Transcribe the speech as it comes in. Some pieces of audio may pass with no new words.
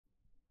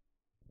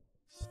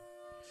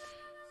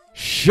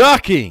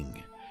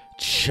Shocking!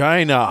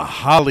 China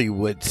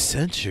Hollywood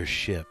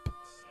censorship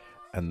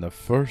and the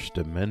First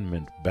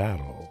Amendment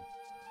battle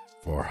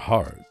for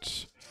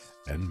hearts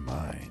and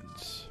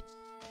minds.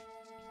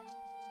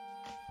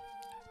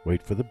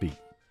 Wait for the beat.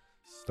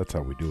 That's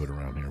how we do it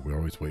around here. We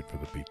always wait for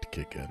the beat to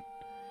kick in.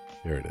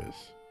 Here it is.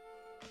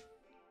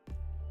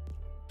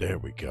 There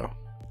we go.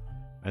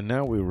 And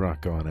now we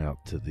rock on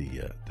out to the,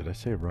 did I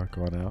say rock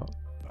on out?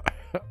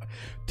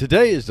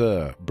 Today is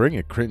Bring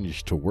a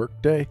Cringe to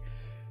Work Day.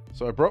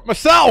 So I brought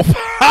myself.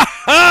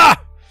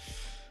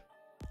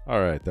 All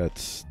right,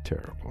 that's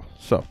terrible.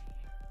 So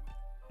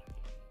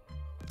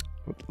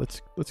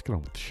let's get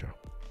on with the show.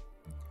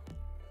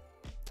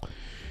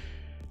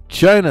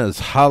 China's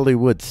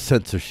Hollywood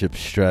censorship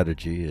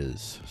strategy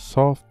is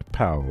soft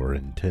power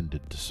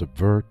intended to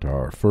subvert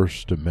our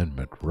First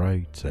Amendment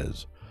rights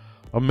as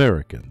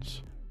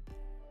Americans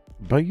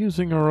by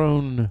using our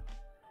own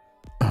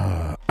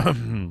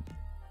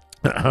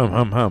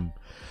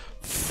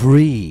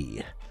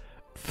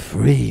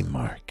free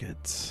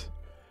markets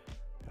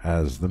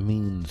as the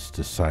means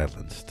to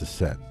silence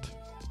dissent.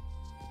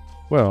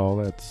 Well,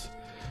 that's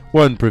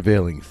one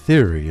prevailing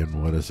theory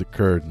in what has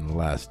occurred in the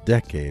last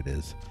decade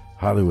as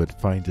Hollywood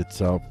finds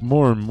itself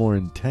more and more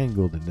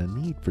entangled in the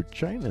need for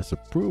China's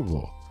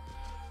approval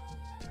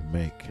to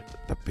make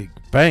the big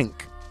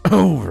bank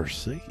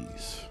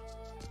overseas.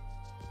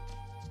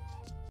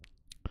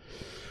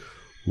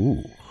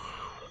 Ooh.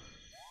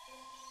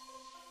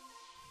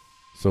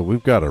 So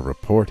we've got a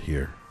report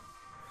here.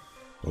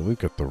 Well, we've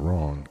got the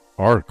wrong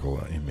article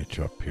image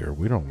up here.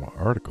 We don't want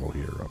article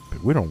here up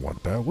here. We don't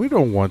want that. We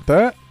don't want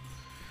that.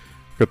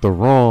 Got the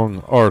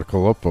wrong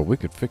article up, but we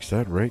could fix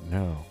that right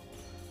now.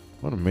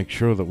 I want to make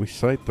sure that we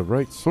cite the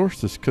right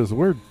sources because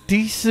we're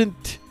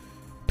decent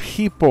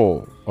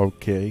people,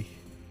 okay?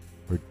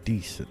 We're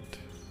decent.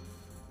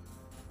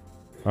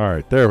 All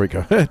right, there we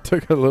go. It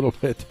took a little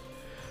bit.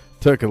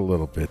 Took a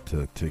little bit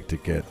to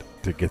get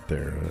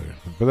there,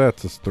 but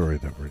that's a story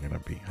that we're going to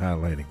be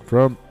highlighting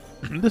from.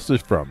 This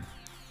is from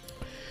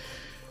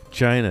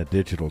China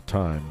Digital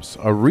Times.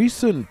 A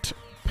recent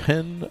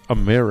PEN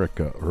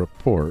America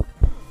report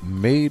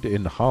made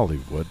in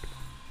Hollywood,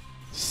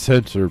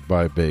 censored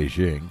by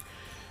Beijing,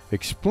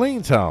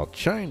 explains how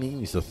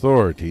Chinese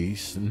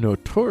authorities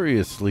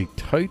notoriously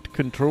tight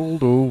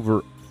controlled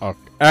over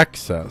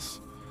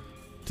access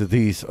to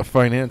these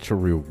financial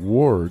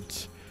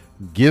rewards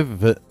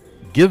gives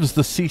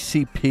the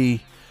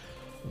CCP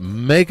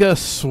mega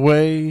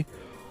sway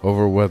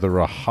over whether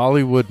a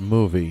Hollywood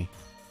movie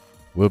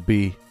will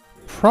be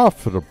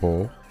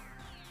profitable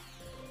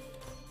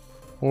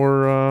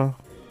or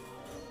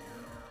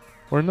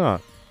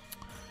not.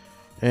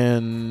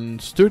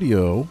 And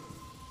studio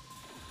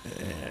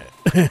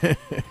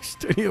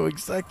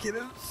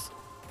executives,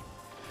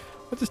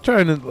 I'm just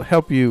trying to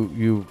help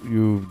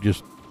you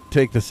just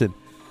take this in.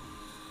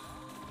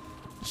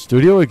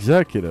 Studio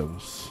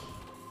executives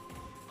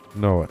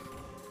know it.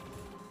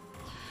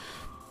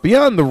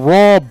 Beyond the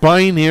raw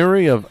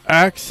binary of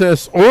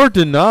access or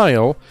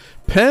denial,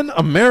 PEN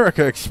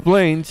America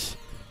explains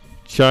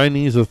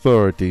Chinese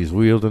authorities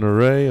wield an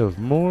array of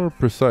more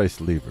precise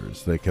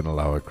levers. They can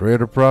allow a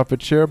greater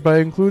profit share by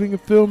including a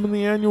film in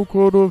the annual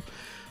quota of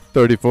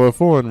 34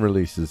 foreign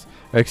releases,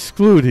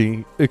 exclude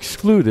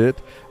it,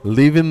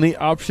 leaving the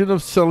option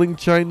of selling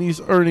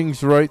Chinese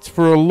earnings rights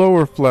for a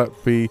lower flat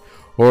fee,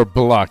 or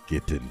block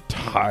it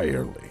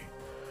entirely.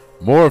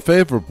 More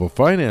favorable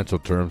financial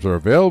terms are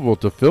available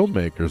to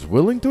filmmakers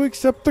willing to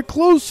accept the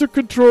closer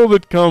control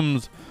that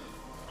comes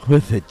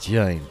with a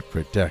giant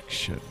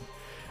production.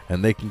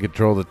 And they can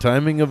control the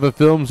timing of a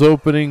film's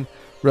opening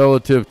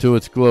relative to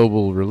its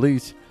global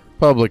release,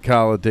 public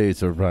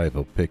holidays, or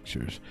rival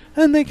pictures.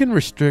 And they can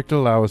restrict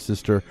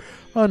allowances to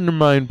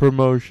undermine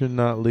promotion,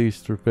 not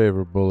least through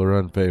favorable or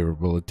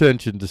unfavorable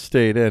attention to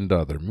state and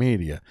other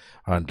media.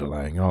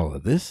 Underlying all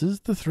of this is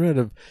the threat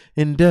of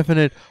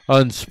indefinite,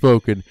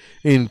 unspoken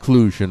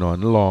inclusion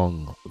on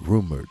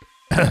long-rumored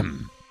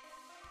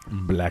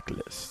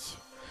blacklists.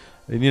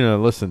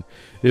 And, listen,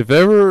 if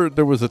ever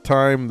there was a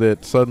time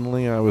that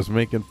suddenly I was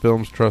making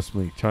films, trust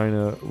me,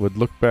 China would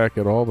look back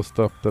at all the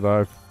stuff that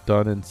I've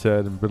done and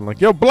said and been like,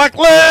 yo,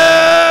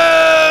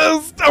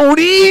 blacklist! Don't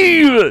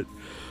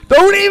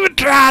even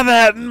try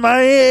that,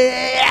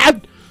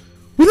 man!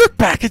 We look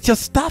back at your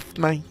stuff,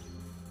 man.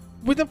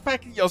 We look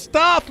back at your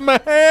stuff,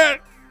 man.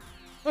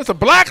 That's a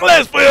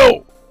blacklist,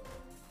 Phil.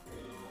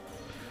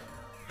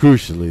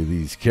 Crucially,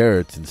 these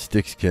carrots and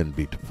sticks can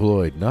be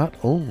deployed not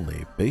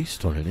only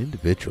based on an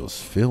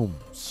individual's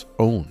film's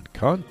own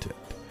content,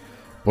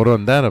 but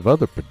on that of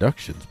other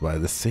productions by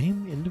the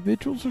same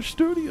individuals or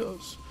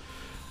studios.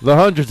 The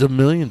hundreds of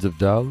millions of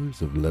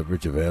dollars of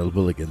leverage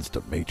available against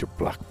a major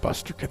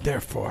blockbuster can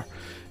therefore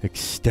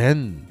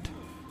extend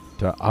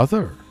to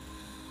other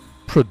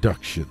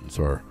productions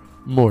or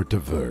more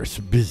diverse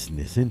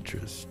business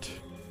interests.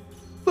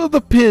 Though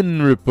the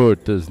PIN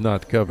report does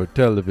not cover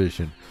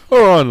television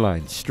or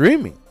online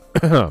streaming,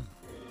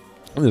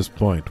 This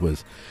point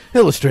was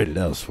illustrated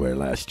elsewhere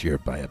last year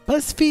by a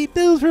BuzzFeed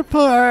news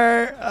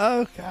report.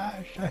 Oh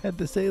gosh, I had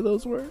to say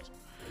those words.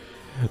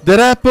 That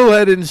Apple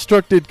had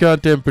instructed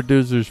content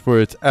producers for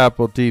its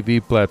Apple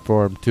TV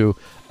platform to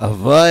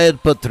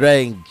avoid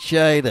portraying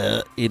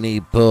China in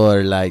a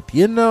poor light.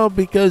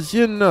 Because,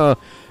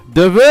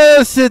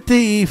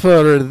 diversity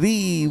for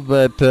thee,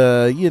 but,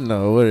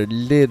 we're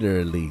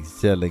literally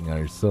selling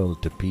our soul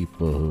to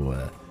people who,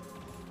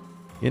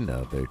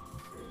 they're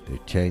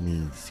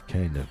Chinese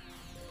kind of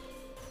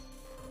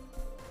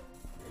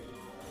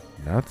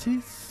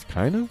Nazis?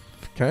 Kind of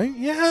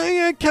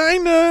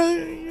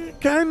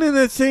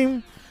that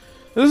same.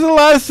 There's a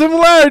lot of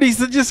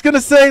similarities. I'm just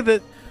gonna say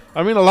that.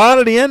 I mean, a lot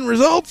of the end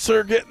results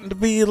are getting to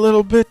be a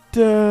little bit.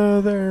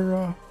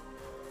 They're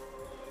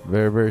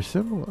very, very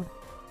similar.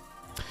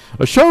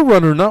 A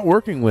showrunner not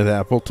working with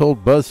Apple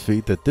told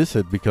BuzzFeed that this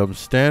had become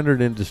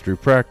standard industry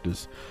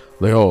practice.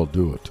 They all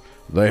do it.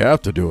 They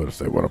have to do it if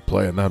they want to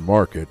play in that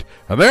market,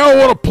 and they all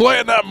want to play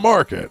in that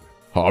market.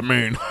 I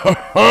mean,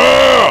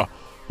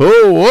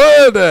 who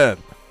would then?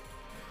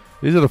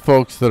 These are the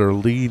folks that are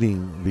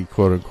leading the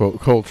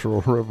quote-unquote cultural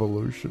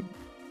revolution.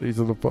 These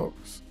are the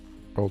folks.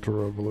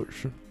 Cultural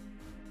revolution.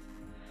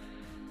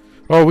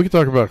 Oh, we can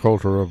talk about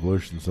cultural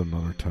revolutions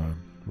another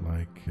time.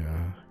 I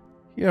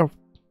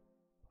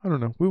don't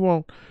know. We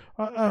won't.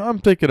 I'm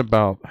thinking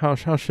about how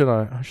should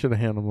I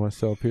handle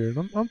myself here.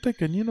 And I'm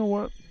thinking, you know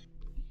what?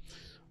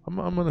 I'm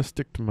going to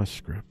stick to my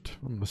script.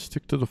 I'm going to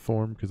stick to the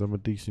form because I'm a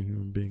decent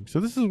human being. So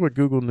this is what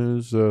Google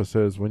News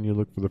says when you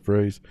look for the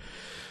phrase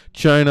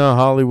China,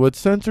 Hollywood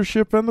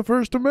censorship, and the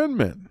First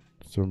Amendment.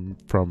 So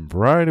from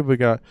Variety, we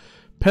got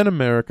PEN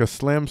America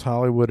slams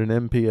Hollywood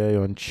and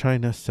MPA on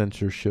China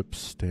censorship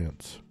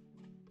stance.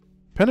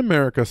 PEN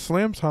America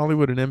slams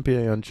Hollywood and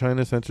MPA on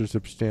China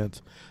censorship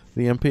stance.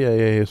 The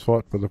MPAA has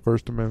fought for the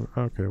First Amendment.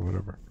 Okay,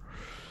 whatever.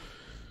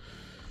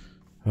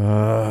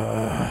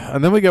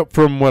 And then we got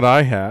from what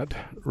I had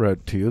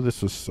read to you.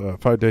 This was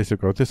 5 days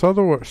ago. This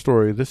other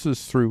story, this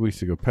is 3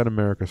 weeks ago. PEN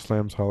America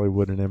slams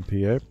Hollywood and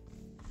MPA.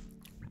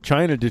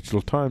 China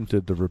Digital Times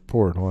did the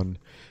report on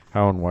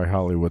how and why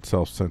Hollywood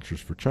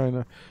self-censors for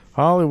China.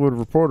 Hollywood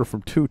Reporter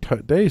from 2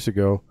 days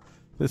ago.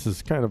 This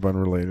is kind of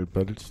unrelated,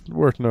 but it's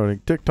worth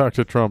noting. TikTok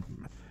to Trump.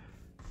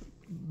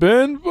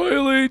 Ben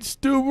violates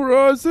due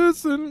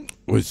process, and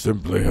we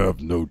simply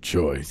have no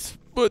choice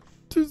but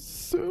to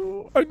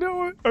sue. I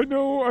know,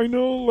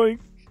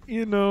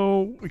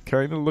 we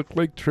kind of look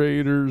like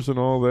traitors and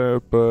all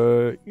that,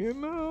 but,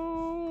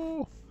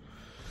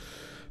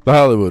 The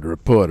Hollywood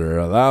Reporter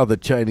allowed the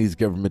Chinese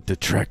government to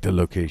track the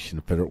location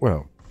of federal.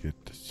 Well,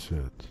 it's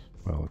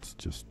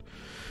just.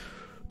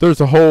 There's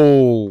a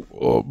whole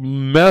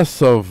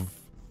mess of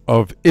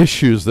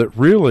issues that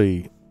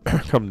really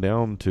come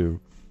down to.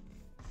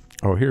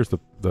 Oh, here's the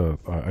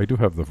I do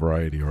have the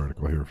Variety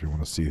article here if you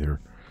want to see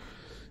here.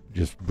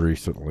 Just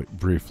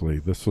briefly.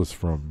 This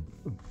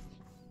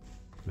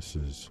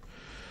is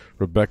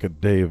Rebecca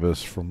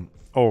Davis from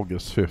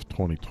August 5th,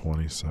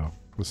 2020. So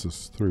this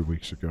is 3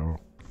 weeks ago.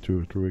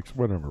 2 or 3 weeks,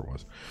 whatever it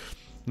was.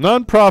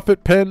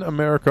 Nonprofit PEN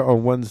America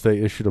on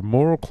Wednesday issued a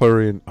moral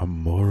clarion call.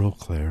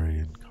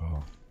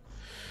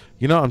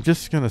 I'm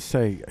just going to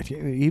say,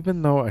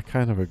 even though I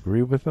kind of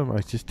agree with them,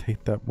 I just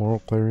hate that moral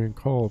clarion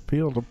call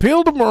appeal.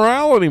 Appeal to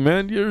morality,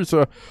 man. There's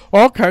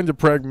all kinds of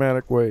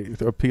pragmatic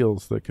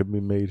appeals that can be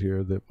made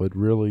here that would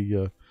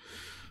really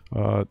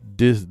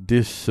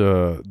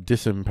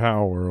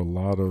disempower a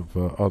lot of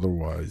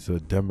otherwise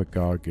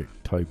demagogic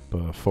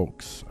type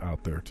folks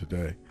out there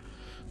today.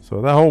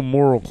 So that whole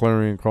moral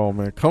clarion call,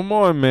 man, come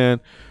on,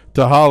 man,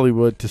 to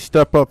Hollywood to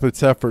step up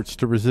its efforts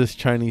to resist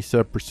Chinese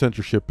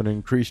censorship and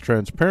increase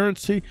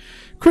transparency,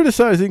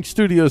 criticizing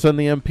studios on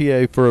the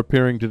MPA for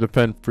appearing to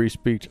defend free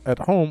speech at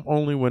home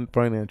only when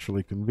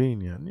financially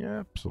convenient. Yeah,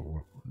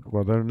 absolutely.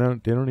 Well, they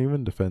don't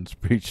even defend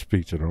free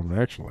speech at home,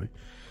 actually.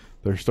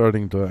 They're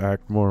starting to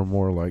act more and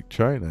more like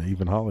China.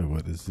 Even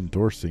Hollywood is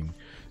endorsing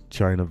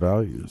China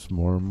values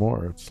more and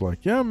more. It's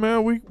like, yeah,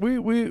 man, we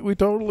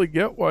totally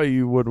get why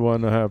you would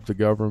want to have the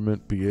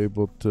government be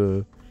able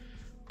to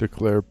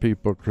declare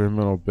people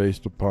criminal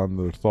based upon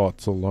their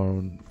thoughts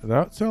alone.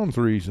 That sounds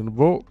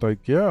reasonable.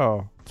 Like,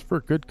 yeah, it's for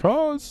a good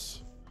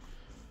cause.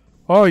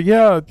 Oh,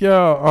 yeah,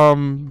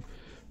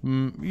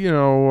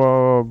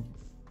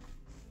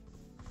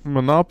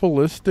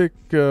 monopolistic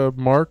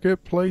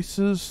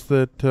marketplaces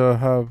that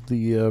have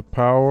the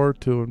power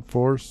to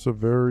enforce a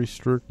very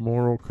strict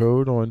moral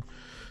code on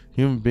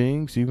human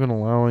beings, even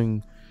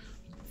allowing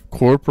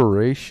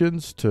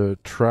corporations to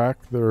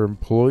track their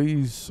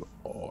employees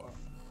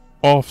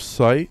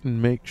off-site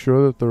and make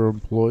sure that their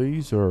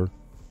employees are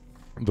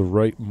the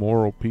right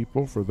moral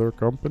people for their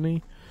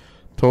company.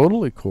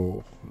 Totally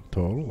cool.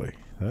 Totally.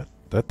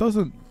 That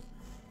doesn't.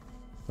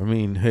 I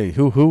mean, hey,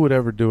 who would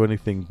ever do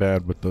anything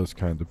bad with those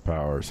kinds of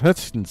powers?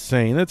 That's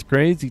insane. That's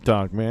crazy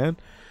talk, man.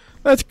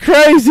 That's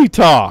crazy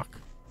talk.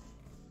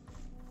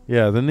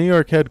 Yeah, the New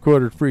York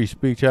headquartered free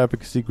speech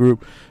advocacy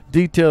group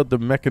detailed the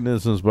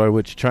mechanisms by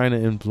which China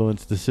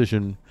influenced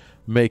decision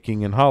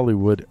making in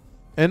Hollywood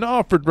and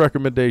offered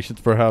recommendations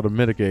for how to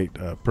mitigate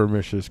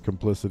pernicious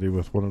complicity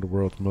with one of the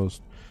world's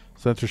most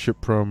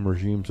censorship-prone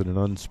regimes in an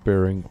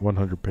unsparing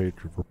 100-page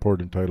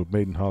report entitled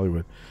 "Made in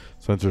Hollywood: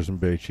 Censors in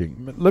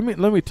Beijing."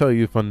 Let me tell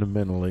you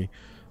fundamentally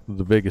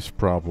the biggest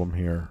problem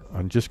here.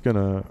 I'm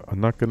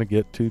not gonna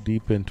get too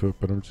deep into it,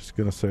 but I'm just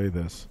gonna say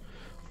this: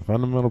 the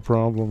fundamental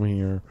problem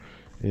here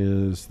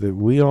is that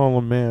we all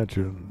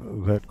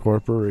imagine that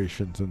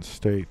corporations and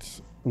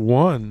states,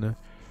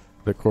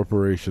 that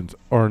corporations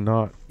are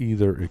not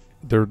either,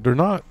 they're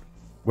not,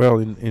 well,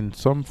 in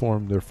some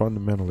form they're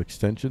fundamental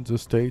extensions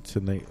of states,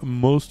 and they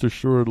most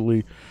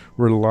assuredly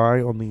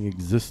rely on the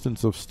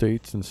existence of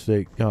states and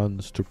state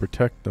guns to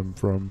protect them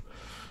from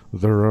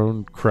their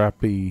own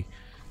crappy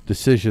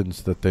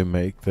decisions that they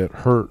make that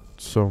hurt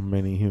so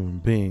many human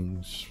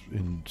beings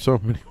in so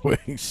many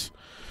ways.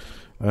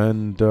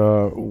 And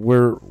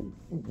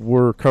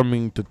we're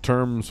coming to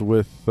terms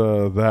with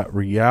that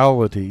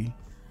reality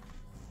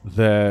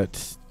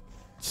that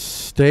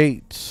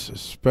states,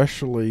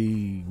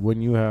 especially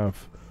when you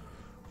have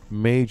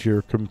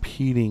major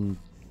competing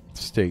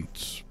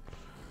states,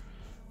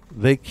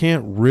 they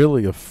can't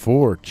really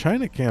afford,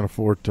 China can't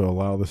afford to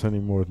allow this any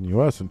more than the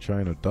U.S., and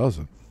China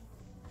doesn't.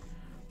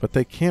 But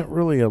they can't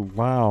really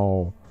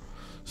allow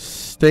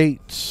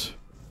states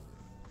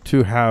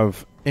to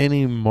have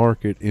any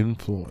market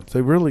influence.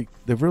 They really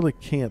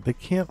can't. They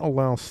can't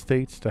allow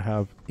states to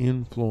have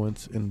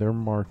influence in their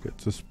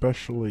markets,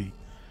 especially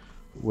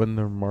when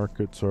their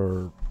markets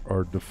are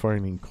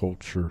defining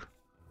culture.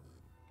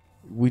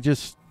 You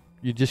just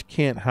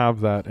can't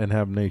have that and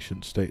have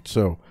nation states.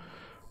 So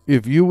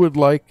if you would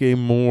like a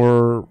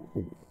more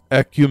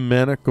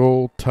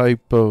ecumenical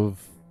type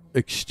of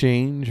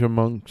exchange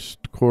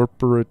amongst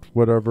corporate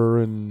whatever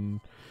and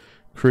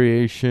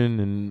creation,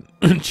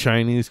 and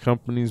Chinese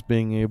companies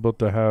being able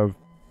to have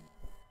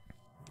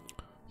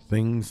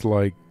things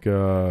like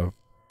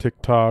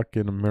TikTok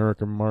in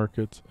American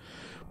markets,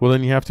 well,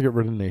 then you have to get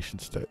rid of nation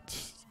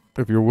states.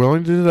 If you're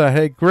willing to do that,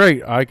 hey,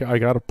 great, I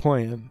got a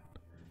plan.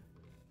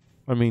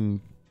 I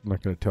mean, I'm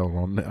not going to tell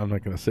them, I'm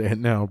not going to say it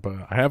now,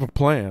 but I have a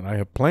plan. I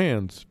have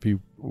plans. If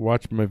you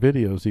watch my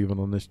videos, even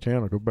on this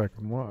channel, go back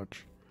and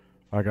watch.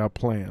 I got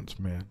plans,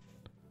 man.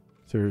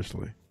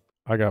 Seriously,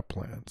 I got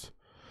plans.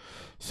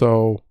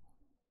 So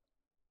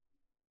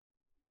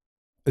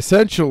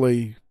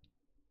essentially,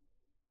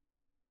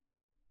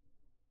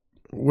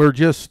 we're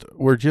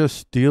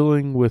just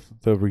dealing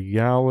with the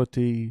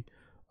reality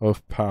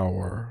of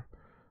power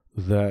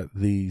that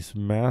these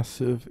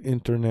massive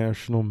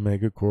international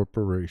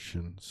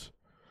megacorporations,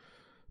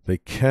 they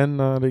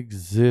cannot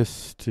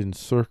exist in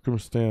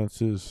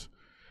circumstances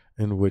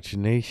in which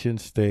nation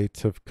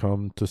states have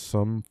come to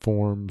some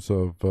forms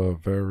of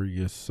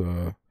various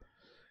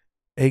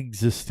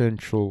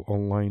existential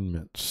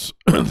alignments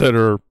that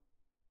are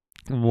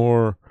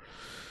more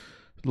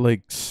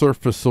like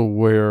surface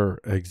aware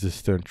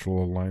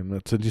existential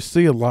alignments. And you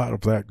see a lot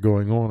of that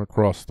going on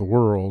across the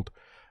world,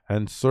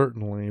 and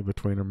certainly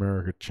between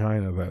America and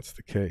China that's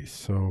the case.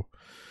 So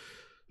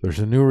there's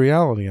a new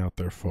reality out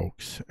there,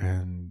 folks,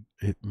 and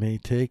it may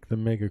take the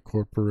mega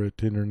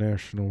corporate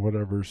international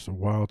whatever's a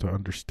while to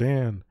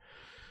understand.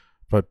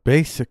 But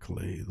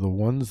basically, the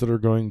ones that are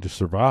going to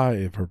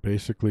survive are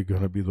basically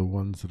going to be the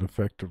ones that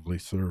effectively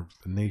serve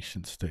the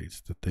nation states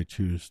that they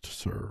choose to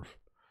serve.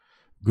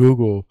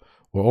 Google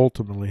will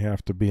ultimately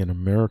have to be an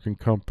American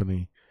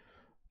company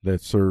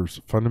that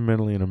serves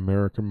fundamentally an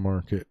American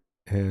market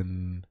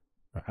and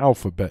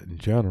Alphabet in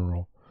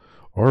general,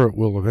 or it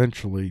will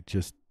eventually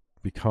just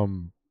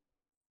become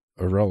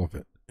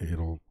irrelevant.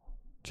 It'll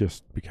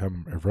just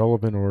become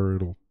irrelevant,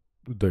 or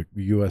the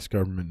U.S.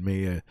 government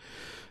may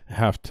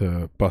have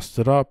to bust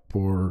it up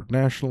or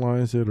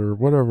nationalize it or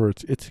whatever.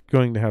 It's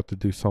going to have to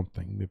do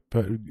something.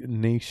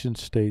 Nation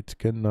states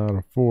cannot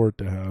afford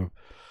to have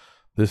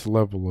this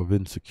level of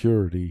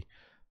insecurity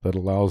that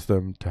allows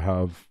them to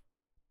have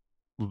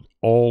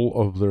all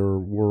of their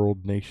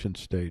world nation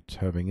states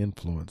having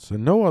influence.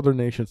 And no other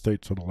nation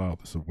states would allow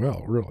this as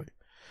well, really.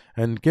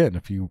 And again,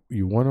 if you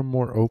want a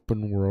more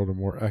open world, a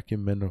more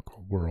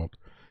ecumenical world,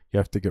 you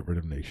have to get rid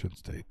of nation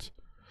states.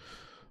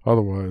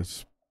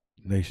 Otherwise,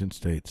 nation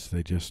states,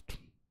 they just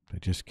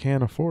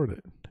can't afford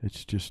it.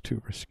 It's just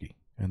too risky.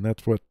 And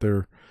that's what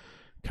they're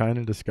kind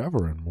of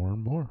discovering more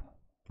and more.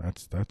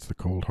 That's the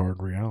cold,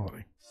 hard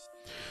reality.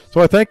 So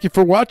I thank you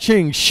for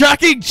watching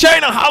Shocking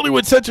China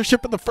Hollywood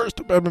Censorship in the First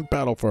Amendment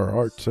Battle for Our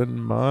Hearts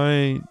and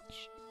Minds.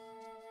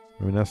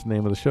 I mean, that's the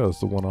name of the show. It's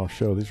the one-off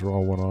show. These are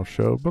all one-off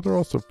shows, but they're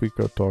also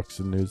Pico Talks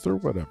and News. They're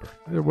whatever.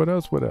 They're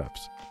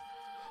whatevs.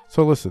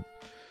 So listen,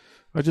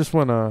 I just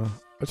want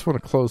to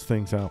close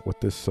things out with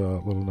this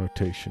little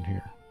notation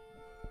here.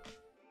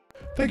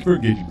 Thank you for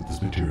engaging with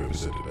this material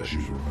presented. As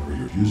usual, remember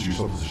your views, your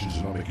suppositions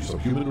do not make you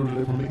subhuman, nor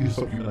do they make you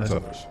subhumanize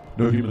others.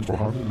 No humans were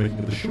harmed in the making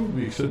of the show, and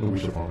we extend no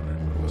wish of harm in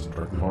anyone who hasn't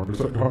directly harmed or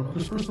sought to harm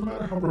others first, no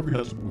matter how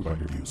reprehensible we find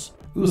your views.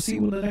 We will see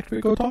you in the next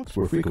Frico Talks,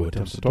 where Frico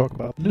attempts to talk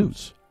about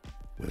news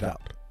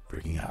without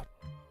freaking out.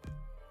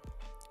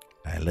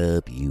 I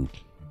love you.